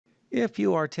If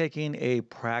you are taking a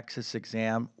Praxis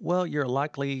exam, well, you're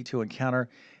likely to encounter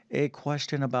a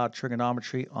question about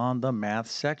trigonometry on the math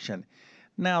section.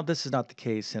 Now, this is not the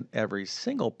case in every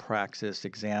single Praxis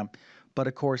exam, but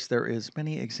of course, there is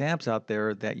many exams out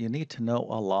there that you need to know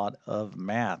a lot of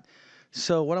math.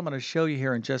 So what I'm going to show you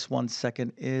here in just 1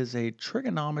 second is a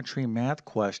trigonometry math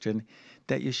question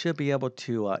that you should be able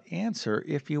to answer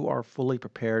if you are fully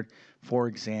prepared for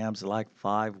exams like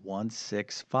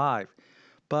 5165.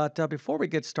 But before we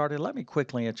get started, let me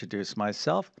quickly introduce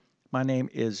myself. My name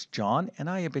is John, and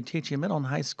I have been teaching middle and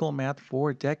high school math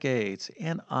for decades.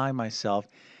 And I myself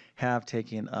have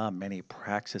taken many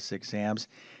Praxis exams.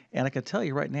 And I can tell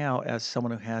you right now, as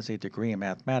someone who has a degree in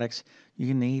mathematics,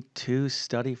 you need to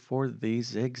study for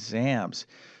these exams.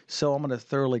 So I'm going to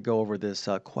thoroughly go over this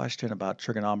question about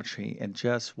trigonometry in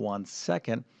just 1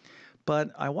 second.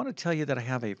 But I want to tell you that I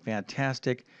have a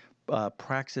fantastic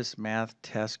Praxis Math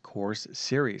Test Course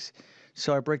series.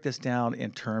 So I break this down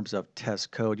in terms of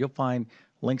test code. You'll find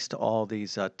links to all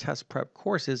these test prep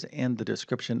courses in the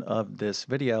description of this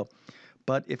video.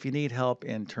 But if you need help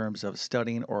in terms of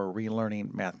studying or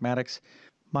relearning mathematics,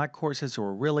 my courses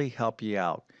will really help you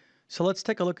out. So let's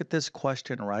take a look at this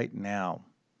question right now.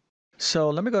 So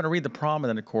let me go and read the problem, and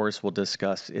then of course we'll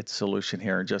discuss its solution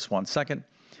here in just 1 second.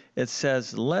 It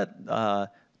says, let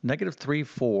negative 3,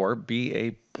 4 be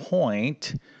a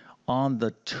point on the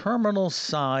terminal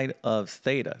side of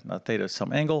theta. Now, theta is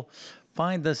some angle.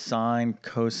 Find the sine,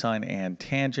 cosine, and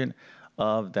tangent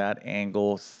of that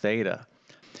angle theta.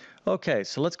 Okay,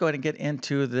 so let's go ahead and get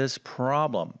into this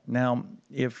problem. Now,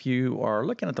 if you are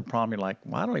looking at the problem, you're like,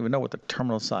 well, I don't even know what the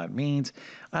terminal side means.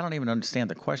 I don't even understand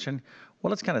the question.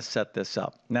 Well, let's kind of set this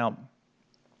up. Now,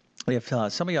 if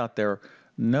some of you out there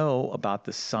know about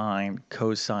the sine,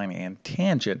 cosine, and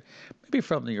tangent, maybe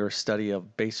from your study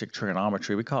of basic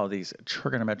trigonometry, we call these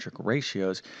trigonometric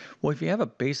ratios. Well, if you have a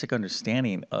basic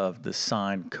understanding of the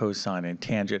sine, cosine, and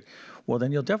tangent, well,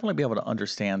 then you'll definitely be able to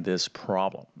understand this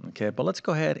problem. Okay, but let's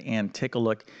go ahead and take a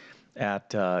look at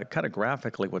kind of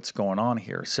graphically what's going on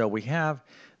here. So we have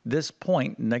this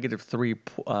point, negative 3,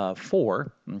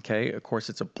 4, okay? Of course,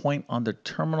 it's a point on the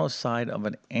terminal side of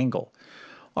an angle.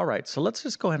 All right, so let's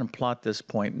just go ahead and plot this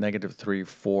point, negative 3,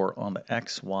 4, on the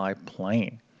xy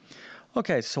plane.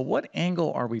 Okay, so what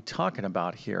angle are we talking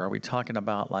about here? Are we talking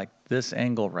about like this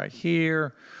angle right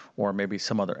here, or maybe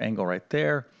some other angle right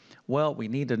there? Well, we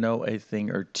need to know a thing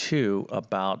or two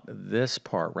about this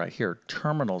part right here,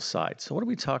 terminal side. So what are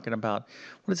we talking about?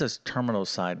 What is this terminal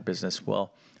side business?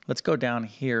 Well, let's go down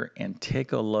here and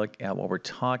take a look at what we're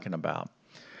talking about.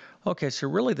 Okay, so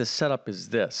really the setup is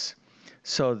this.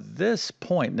 So this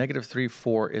point, negative 3,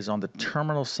 4, is on the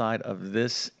terminal side of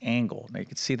this angle. Now you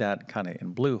can see that kind of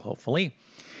in blue, hopefully.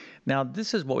 Now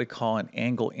this is what we call an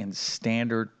angle in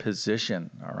standard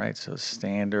position. All right, so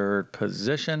standard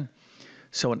position.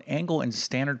 So an angle in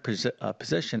standard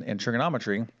position in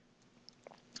trigonometry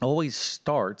always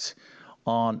starts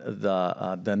on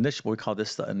the initial, we call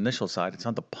this the initial side. It's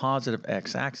on the positive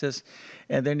x-axis,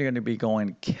 and then you're going to be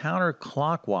going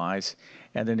counterclockwise,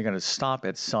 and then you're going to stop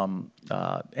at some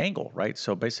angle, right?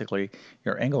 So basically,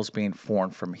 your angle is being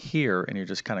formed from here, and you're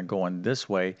just kind of going this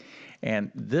way.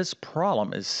 And this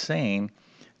problem is saying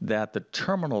that the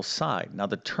terminal side, now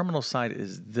the terminal side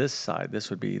is this side. This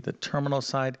would be the terminal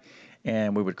side,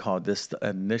 and we would call this the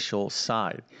initial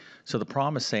side. So the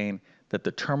problem is saying that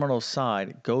the terminal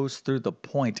side goes through the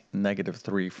point negative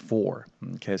 3, 4.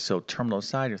 Okay, so terminal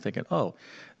side, you're thinking, oh,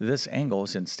 this angle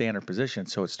is in standard position,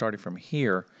 so it's starting from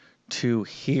here to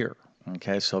here.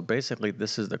 Okay, so basically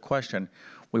this is the question.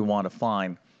 We want to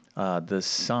find the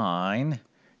sine,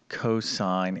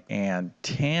 cosine, and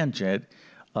tangent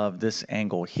of this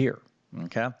angle here.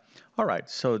 Okay, all right,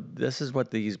 so this is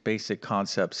what these basic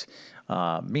concepts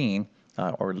mean.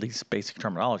 Or at least basic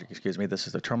terminology, excuse me. This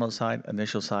is the terminal side,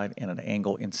 initial side, and an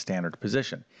angle in standard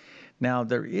position. Now,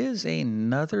 there is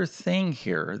another thing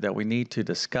here that we need to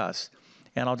discuss,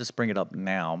 and I'll just bring it up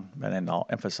now, and then I'll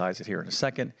emphasize it here in a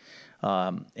second.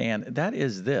 And that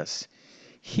is this.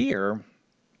 Here,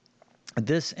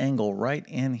 this angle right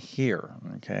in here,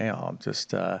 okay, I'll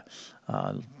just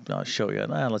show you.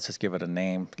 Let's just give it a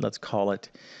name. Let's call it,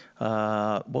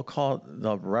 we'll call it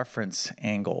the reference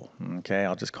angle, okay?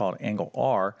 I'll just call it angle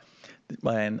R,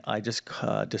 and I just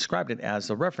described it as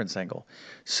the reference angle.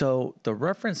 So the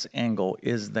reference angle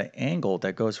is the angle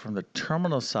that goes from the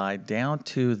terminal side down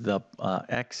to the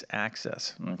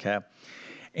x-axis, okay?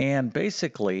 And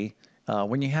basically,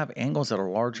 when you have angles that are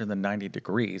larger than 90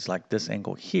 degrees, like this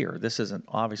angle here, this isn't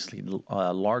obviously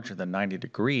larger than 90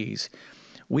 degrees,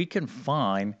 we can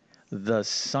find the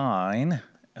sine,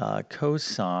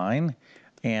 cosine,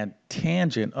 and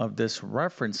tangent of this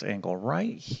reference angle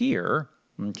right here.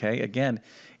 Okay, again,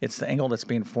 it's the angle that's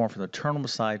being formed from the terminal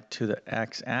side to the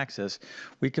x-axis.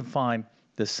 We can find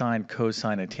the sine,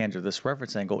 cosine, and tangent of this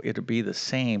reference angle. It would be the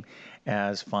same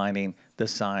as finding the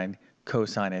sine,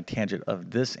 cosine, and tangent of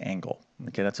this angle.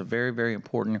 Okay, that's a very, very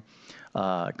important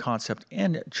concept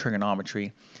in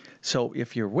trigonometry. So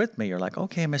if you're with me, you're like,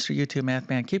 okay, Mr. YouTube Math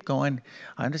Man, keep going.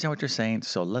 I understand what you're saying.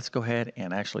 So let's go ahead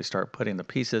and actually start putting the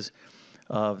pieces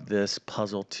of this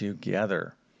puzzle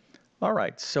together. All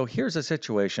right, so here's a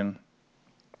situation.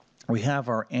 We have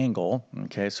our angle,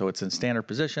 okay, so it's in standard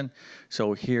position.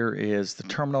 So here is the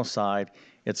terminal side.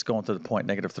 It's going to the point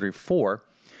 -3, 4.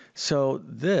 So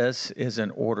this is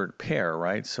an ordered pair,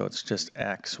 right? So it's just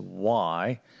x,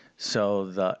 y.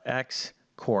 So the x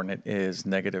coordinate is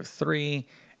 -3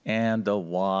 and the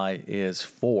y is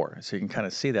 4. So you can kind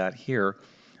of see that here,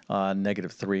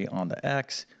 -3 on the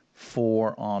x,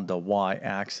 4 on the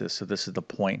y-axis. So this is the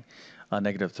point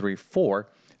 -3, 4.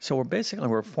 So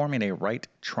we're forming a right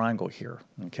triangle here.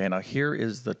 Okay, now here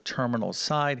is the terminal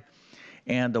side.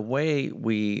 And the way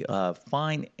we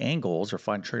find angles or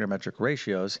find trigonometric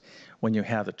ratios when you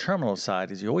have the terminal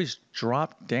side is you always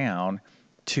drop down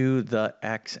to the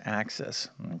x-axis.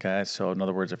 Okay, so in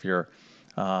other words, if your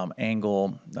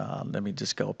angle, let me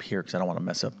just go up here because I don't want to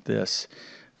mess up this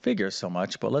figure so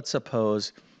much, but let's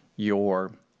suppose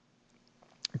your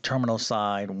terminal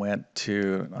side went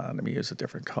to, let me use a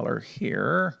different color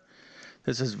here.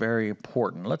 This is very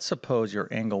important. Let's suppose your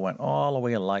angle went all the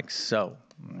way like so.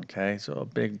 Okay, so a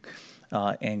big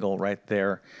angle right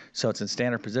there. So it's in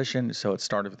standard position. So it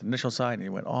started with the initial side and it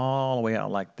went all the way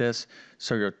out like this.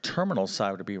 So your terminal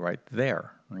side would be right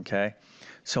there. Okay,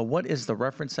 so what is the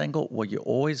reference angle? Well, you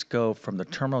always go from the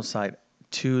terminal side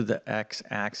to the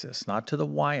x-axis, not to the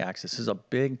y-axis. This is a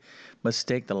big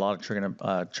mistake that a lot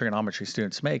of trigonometry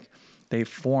students make. They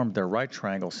form their right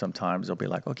triangle sometimes. They'll be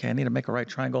like, okay, I need to make a right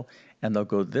triangle, and they'll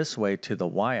go this way to the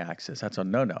y-axis. That's a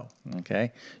no-no,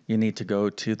 okay? You need to go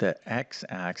to the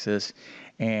x-axis,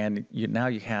 and now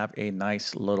you have a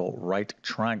nice little right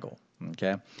triangle,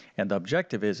 okay? And the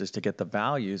objective is to get the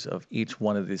values of each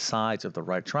one of the sides of the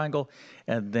right triangle,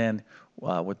 and then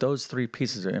with those three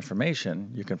pieces of information,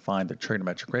 you can find the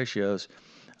trigonometric ratios,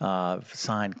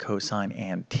 sine, cosine,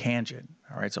 and tangent.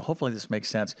 All right, so hopefully this makes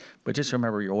sense, but just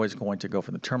remember you're always going to go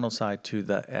from the terminal side to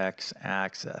the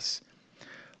x-axis.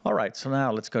 All right, so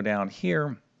now let's go down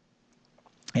here,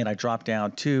 and I drop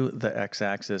down to the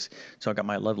x-axis, so I got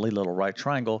my lovely little right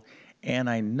triangle, and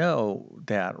I know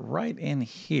that right in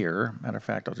here, matter of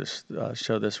fact, I'll just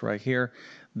show this right here,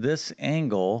 this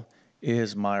angle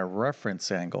is my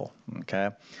reference angle,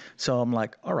 okay? So I'm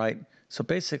like, all right, so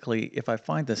basically if I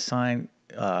find the sine,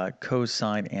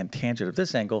 cosine, and tangent of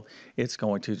this angle, it's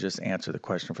going to just answer the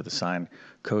question for the sine,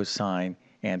 cosine,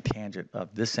 and tangent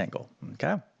of this angle,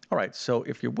 okay? All right, so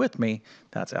if you're with me,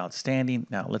 that's outstanding.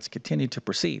 Now let's continue to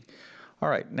proceed. All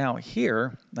right, now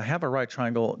here, I have a right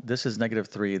triangle. This is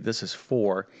 -3, this is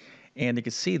 4, and you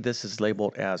can see this is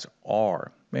labeled as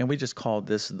R. And we just call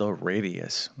this the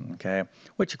radius, okay?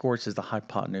 Which of course is the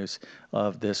hypotenuse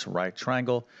of this right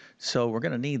triangle. So we're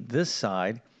gonna need this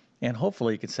side, and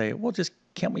hopefully you can say, well,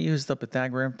 can't we use the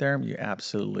Pythagorean theorem? You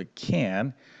absolutely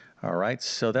can. All right,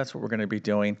 so that's what we're gonna be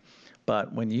doing.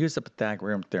 But when you use the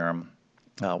Pythagorean theorem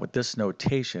with this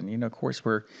notation, you know, of course,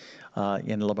 we're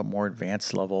in a little bit more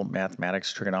advanced level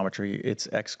mathematics, trigonometry. It's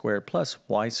x squared plus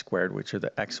y squared, which are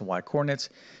the x and y coordinates,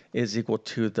 is equal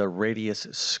to the radius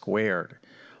squared.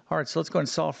 All right, so let's go and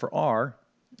solve for r.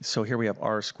 So here we have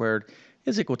r squared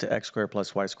is equal to x squared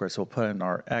plus y squared. So we'll put in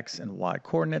our x and y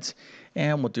coordinates,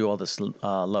 and we'll do all this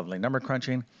lovely number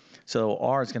crunching. So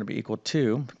r is going to be equal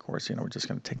to, of course, you know, we're just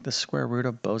going to take the square root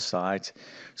of both sides.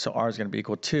 So r is going to be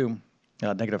equal to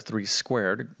 -3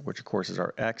 squared, which of course is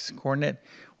our x coordinate,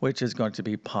 which is going to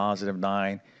be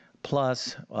 +9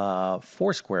 plus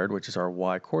 4 squared, which is our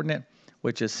y coordinate,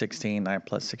 which is 16. 9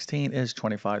 plus 16 is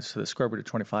 25. So the square root of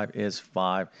 25 is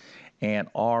 5. And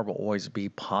r will always be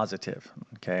positive.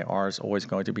 Okay, r is always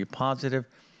going to be positive.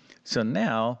 So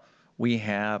now we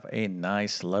have a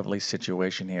nice, lovely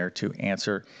situation here to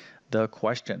answer the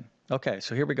question. Okay,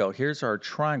 so here we go. Here's our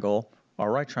triangle,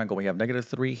 our right triangle. We have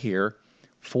 -3 here,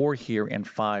 4 here, and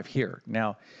 5 here.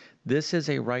 Now, this is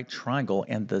a right triangle,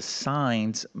 and the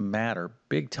signs matter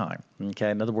big time.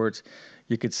 Okay, in other words,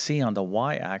 you could see on the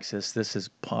y-axis, this is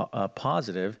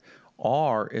positive.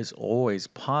 R is always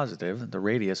positive, the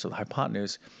radius or the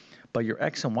hypotenuse, but your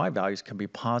x and y values can be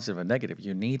positive and negative.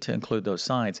 You need to include those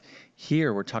signs.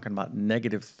 Here, we're talking about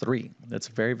 -3. That's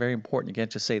very, very important. You can't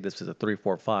just say this is a 3,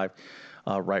 4, 5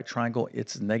 right triangle.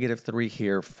 It's -3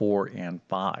 here, 4, and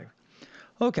 5.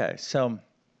 Okay, so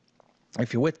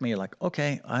if you're with me, you're like,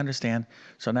 okay, I understand.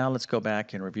 So now let's go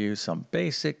back and review some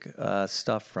basic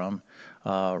stuff from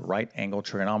right angle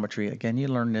trigonometry. Again, you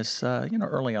learned this,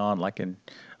 early on, like in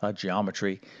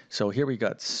geometry. So here we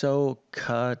got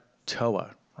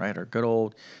SOHCAHTOA, right? Our good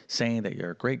old saying that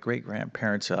your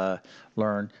great-great-grandparents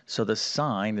learned. So the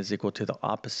sine is equal to the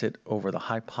opposite over the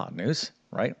hypotenuse,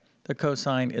 right? The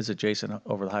cosine is adjacent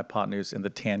over the hypotenuse, and the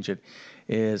tangent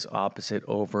is opposite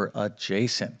over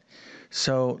adjacent.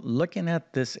 So looking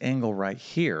at this angle right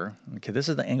here, okay, this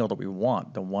is the angle that we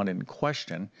want, the one in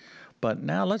question. But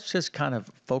now let's just kind of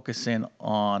focus in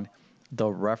on the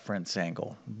reference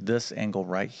angle, this angle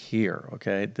right here,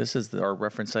 okay? This is our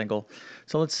reference angle.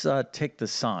 So let's take the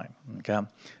sine, okay?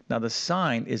 Now the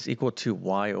sine is equal to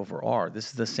y over r. This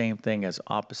is the same thing as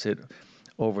opposite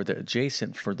over the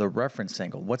adjacent for the reference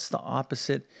angle. What's the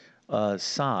opposite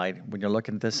side when you're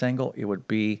looking at this angle? It would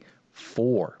be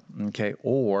 4, okay,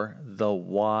 or the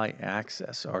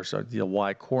y-axis, or sorry, the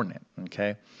y-coordinate,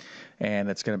 okay? And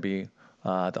it's going to be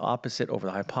the opposite over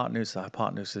the hypotenuse. The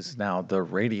hypotenuse is now the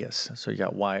radius. So you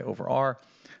got y over r,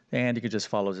 and you could just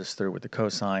follow this through with the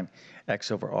cosine.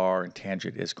 X over r, and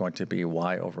tangent is going to be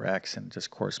y over x, and it just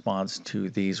corresponds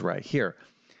to these right here.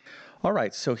 All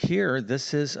right, so here,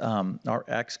 this is our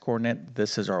x-coordinate,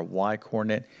 this is our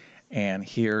y-coordinate, and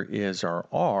here is our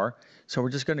r. So we're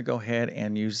just going to go ahead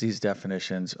and use these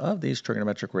definitions of these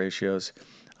trigonometric ratios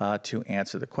to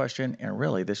answer the question. And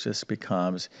really, this just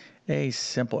becomes a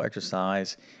simple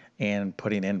exercise in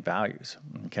putting in values.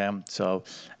 Okay, so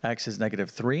x is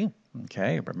 -3.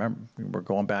 Okay, remember, we're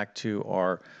going back to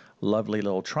our lovely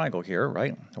little triangle here,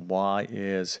 right? Y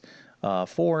is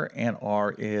 4 and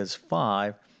r is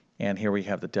 5. And here we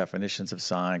have the definitions of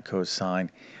sine, cosine,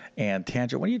 and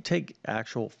tangent. When you take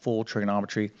actual full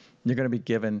trigonometry, you're going to be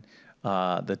given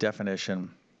the definition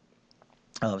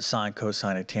of sine,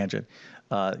 cosine, and tangent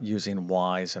using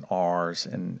y's and r's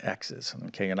and x's.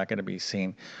 Okay, you're not going to be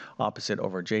seeing opposite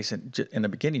over adjacent. In the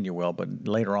beginning you will, but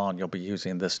later on you'll be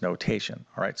using this notation.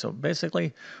 All right, so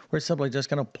basically we're simply just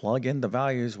going to plug in the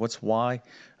values. What's y?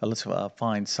 Let's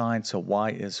find sine. So y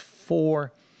is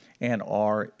 4 and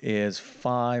r is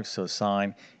 5. So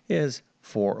sine is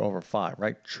 4 over 5,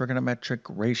 right? Trigonometric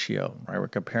ratio, right? We're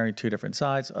comparing two different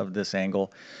sides of this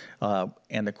angle.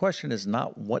 And the question is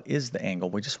not what is the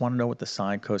angle. We just want to know what the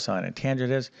sine, cosine, and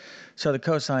tangent is. So the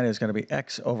cosine is going to be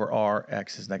x over r.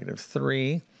 X is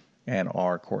 -3. And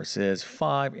r, of course, is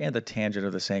 5. And the tangent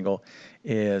of this angle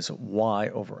is y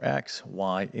over x.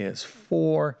 Y is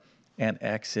 4. And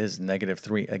x is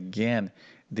 -3. Again,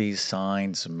 these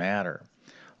signs matter.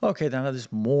 Okay, now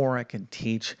there's more I can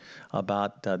teach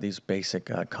about these basic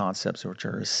concepts, which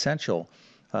are essential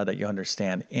that you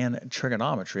understand in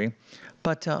trigonometry.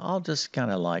 But I'll just kind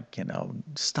of like,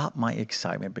 stop my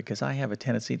excitement because I have a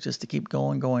tendency just to keep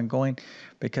going,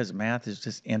 because math is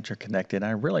just interconnected.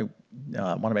 I really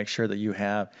want to make sure that you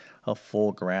have a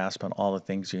full grasp on all the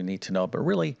things you need to know. But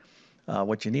really,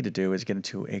 what you need to do is get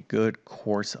into a good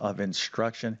course of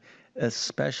instruction,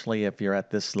 especially if you're at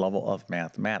this level of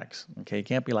mathematics. Okay, you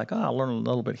can't be like, oh, I'll learn a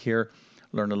little bit here,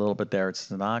 learn a little bit there.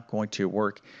 It's not going to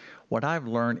work. What I've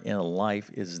learned in life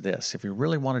is this: if you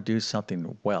really want to do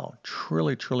something well,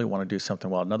 truly want to do something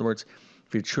well, in other words,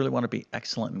 if you truly want to be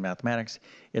excellent in mathematics,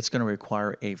 it's going to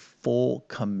require a full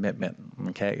commitment.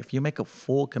 Okay, if you make a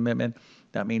full commitment,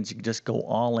 that means you can just go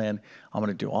all in. I'm going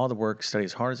to do all the work, study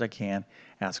as hard as I can,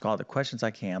 ask all the questions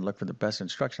I can, look for the best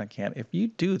instruction I can. If you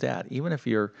do that, even if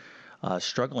you're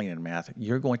struggling in math,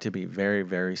 you're going to be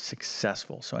very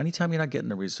successful. So anytime you're not getting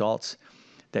the results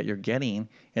that you're getting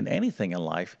in anything in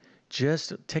life,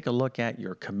 just take a look at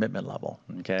your commitment level,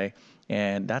 okay?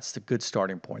 And that's the good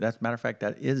starting point. As a matter of fact,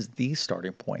 that is the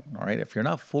starting point, all right? If you're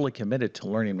not fully committed to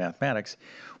learning mathematics,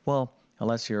 well,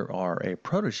 unless you are a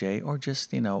protege or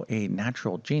just, a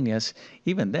natural genius,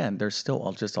 even then, there's still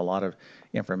just a lot of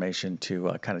information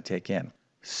to kind of take in.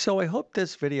 So I hope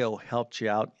this video helped you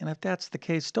out, and if that's the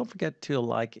case, don't forget to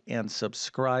like and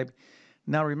subscribe.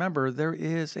 Now remember, there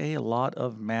is a lot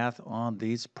of math on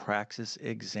these Praxis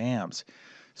exams.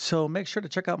 So make sure to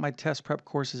check out my test prep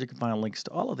courses. You can find links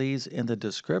to all of these in the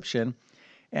description.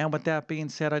 And with that being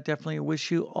said, I definitely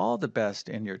wish you all the best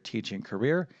in your teaching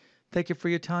career. Thank you for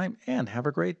your time and have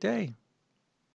a great day.